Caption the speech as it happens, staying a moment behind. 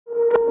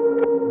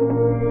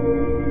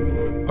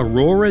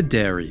Aurora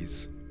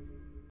Dairies.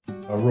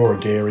 Aurora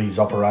Dairies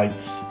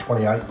operates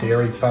 28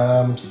 dairy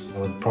farms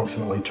with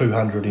approximately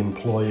 200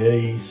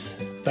 employees.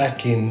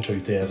 Back in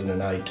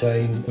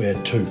 2018, we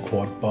had 2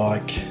 quad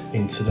bike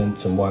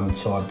incidents and 1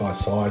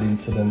 side-by-side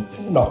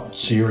incident. Not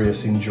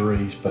serious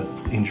injuries, but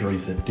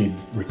injuries that did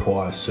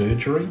require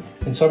surgery.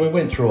 And so we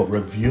went through a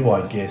review,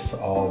 I guess,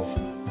 of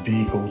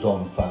vehicles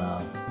on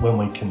farm. When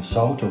we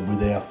consulted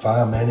with our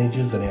farm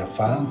managers and our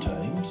farm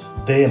teams,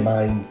 their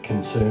main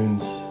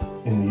concerns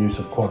in the use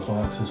of quad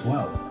bikes as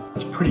well.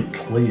 It's pretty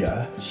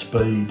clear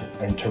speed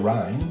and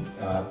terrain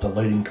are the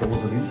leading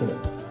cause of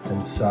incidents.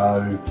 And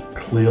so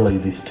clearly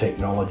this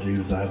technology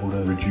was able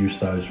to reduce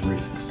those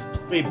risks.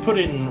 We put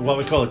in what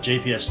we call a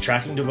GPS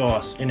tracking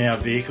device in our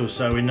vehicles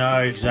so we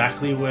know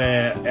exactly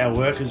where our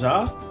workers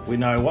are. We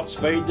know what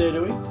speed they're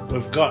doing.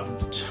 We've got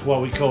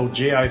what we call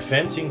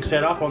geo-fencing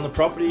set up on the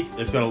property.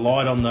 They've got a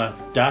light on the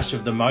dash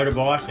of the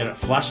motorbike and it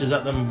flashes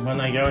at them when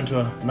they go into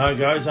a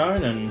no-go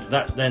zone, and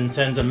that then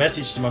sends a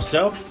message to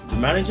myself, the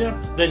manager.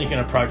 Then you can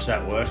approach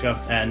that worker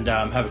and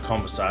have a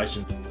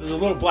conversation. There's a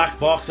little black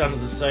box under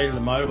the seat of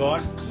the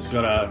motorbike because it's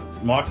got a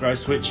micro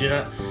switch in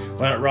it.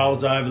 When it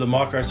rolls over, the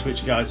micro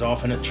switch goes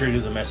off and it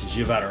triggers a message,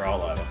 you've had a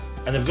rollover.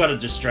 And they've got a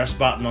distress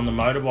button on the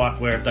motorbike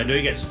where if they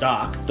do get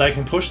stuck, they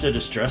can push the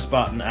distress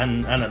button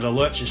and it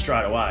alerts you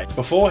straight away.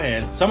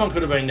 Beforehand, someone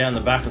could have been down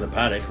the back of the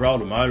paddock,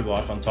 rolled a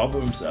motorbike on top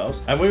of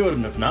themselves, and we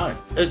wouldn't have known.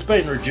 There's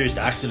been reduced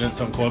accidents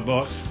on quad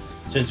bikes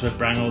since we've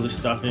brought all this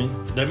stuff in.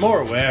 They're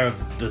more aware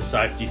of the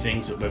safety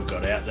things that we've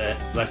got out there.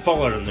 They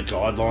follow in the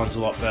guidelines a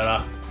lot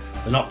better.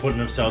 They're not putting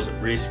themselves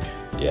at risk.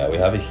 Yeah, we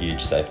have a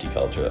huge safety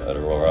culture at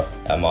Aurora.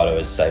 Our motto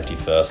is safety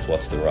first,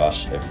 what's the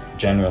rush? It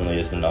genuinely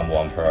is the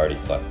 #1 priority.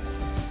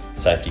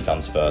 Safety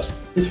comes first.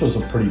 This was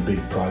a pretty big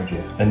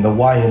project, and the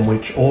way in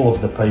which all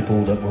of the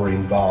people that were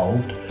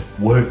involved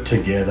worked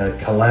together,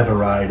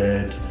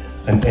 collaborated,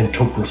 and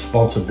took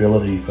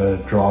responsibility for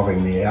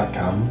driving the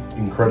outcome,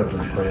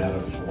 incredibly proud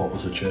of what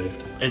was achieved.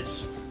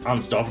 It's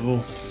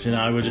unstoppable. You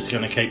know, we're just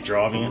going to keep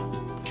driving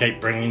it,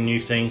 keep bringing new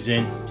things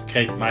in,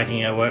 keep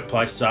making our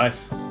workplace safe.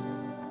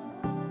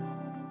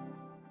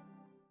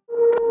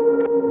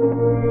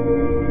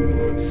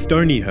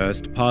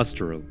 Stonyhurst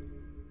Pastoral.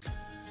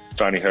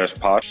 Stonyhurst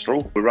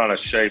Pastoral. We run a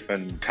sheep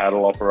and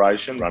cattle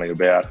operation, running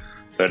about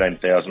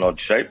 13,000 odd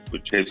sheep,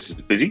 which keeps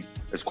us busy.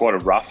 It's quite a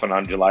rough and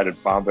undulated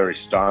farm, very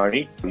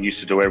stony. We used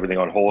to do everything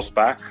on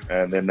horseback,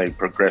 and then they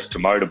progressed to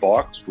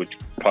motorbikes, which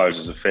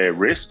poses a fair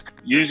risk.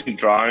 Using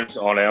drones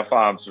on our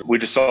farms, we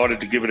decided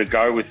to give it a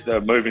go with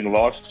moving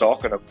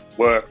livestock, and it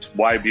worked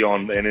way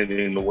beyond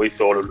anything that we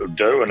thought it would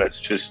do, and it's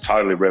just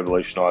totally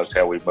revolutionised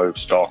how we move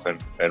stock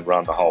and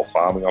run the whole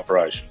farming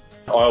operation.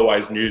 I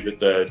always knew that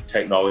the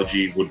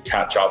technology would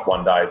catch up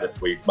one day, that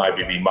we'd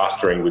maybe be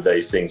mustering with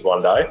these things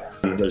one day.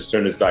 And as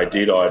soon as they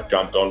did, I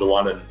jumped onto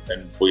one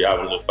and we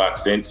haven't looked back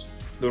since.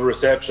 The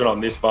reception on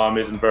this farm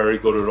isn't very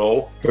good at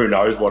all. Who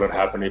knows what would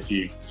happen if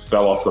you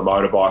fell off the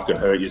motorbike and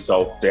hurt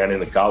yourself down in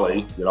the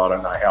gully. You know, I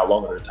don't know how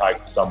long it would take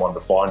for someone to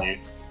find you.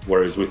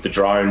 Whereas with the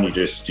drone,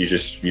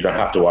 you don't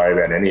have to worry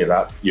about any of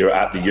that. You're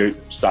at the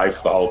ute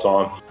safe the whole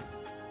time.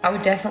 I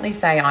would definitely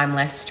say I'm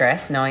less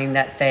stressed knowing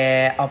that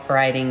they're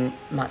operating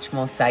much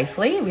more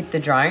safely with the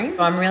drone.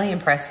 I'm really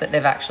impressed that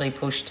they've actually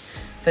pushed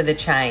for the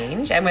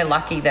change, and we're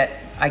lucky that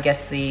I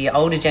guess the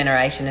older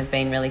generation has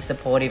been really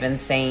supportive and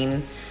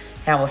seen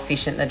how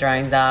efficient the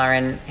drones are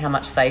and how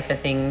much safer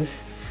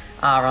things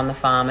are on the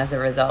farm as a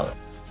result.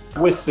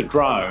 With the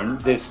drone,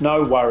 there's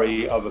no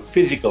worry of a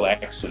physical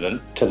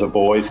accident to the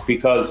boys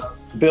because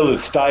Bill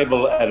is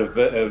stable at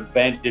a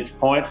vantage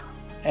point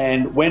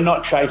and we're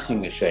not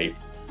chasing the sheep.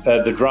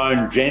 The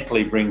drone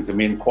gently brings them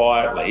in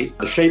quietly.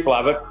 The sheep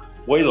love it,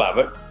 we love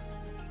it.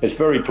 It's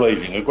very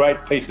pleasing, a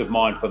great peace of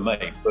mind for me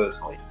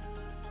personally.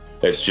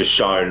 It's just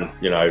shown,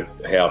 you know,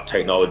 how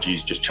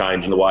technology's just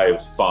changing the way of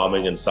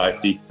farming and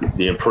safety.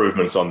 The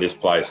improvements on this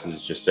place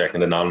is just second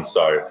to none,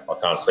 so I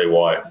can't see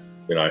why,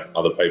 you know,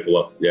 other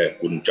people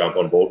wouldn't jump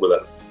on board with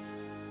it.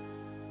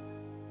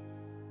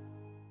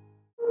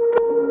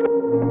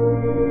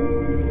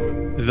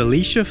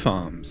 Velisha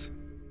Farms.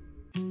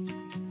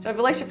 So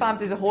Velisha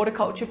Farms is a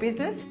horticulture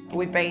business.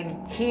 We've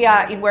been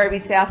here in Werribee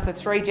South for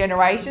 3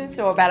 generations,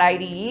 so about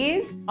 80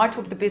 years. I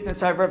took the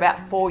business over about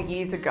 4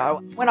 years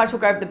ago. When I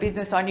took over the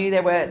business, I knew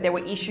there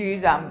were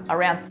issues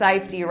around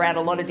safety, around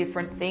a lot of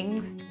different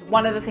things.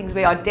 One of the things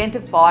we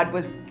identified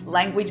was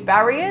language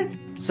barriers.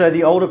 So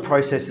the older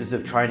processes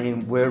of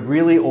training were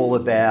really all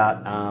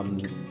about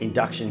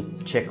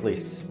induction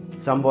checklists.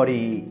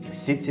 Somebody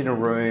sits in a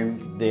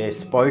room, they're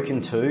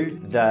spoken to,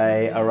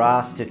 they are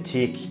asked to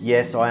tick,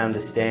 yes, I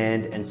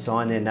understand, and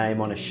sign their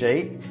name on a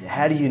sheet.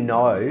 How do you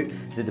know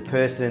that the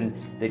person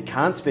that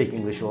can't speak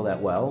English all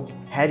that well,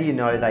 how do you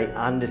know they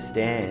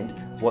understand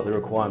what the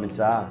requirements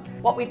are.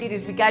 What we did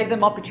is we gave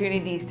them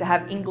opportunities to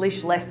have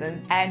English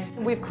lessons, and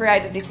we've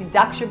created this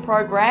induction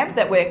program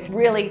that we're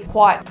really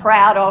quite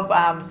proud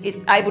of.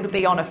 It's able to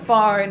be on a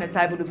phone, it's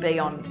able to be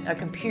on a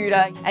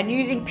computer, and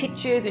using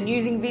pictures and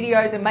using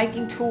videos and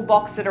making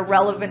toolbox that are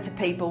relevant to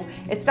people.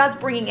 It starts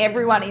bringing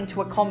everyone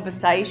into a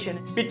conversation.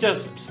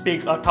 Pictures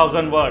speak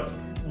 1,000 words.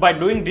 By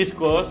doing this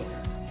course,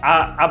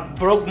 I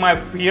broke my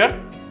fear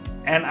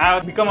and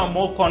I've become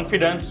more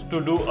confident to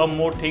do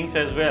more things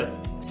as well.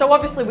 So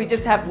obviously we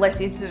just have less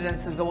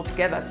incidences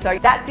altogether. So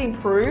that's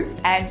improved,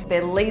 and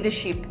their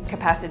leadership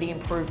capacity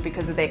improved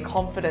because of their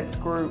confidence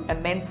grew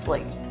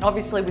immensely. And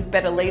obviously with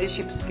better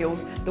leadership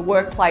skills, the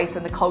workplace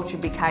and the culture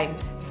became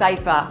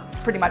safer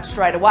pretty much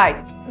straight away.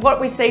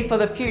 What we see for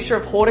the future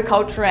of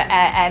horticulture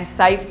and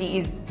safety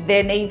is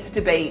there needs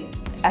to be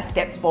a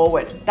step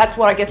forward. That's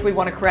what I guess we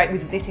want to create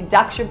with this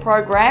induction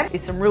program,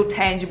 is some real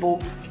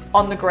tangible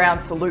on the ground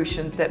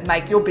solutions that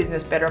make your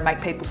business better and make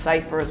people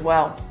safer as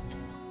well.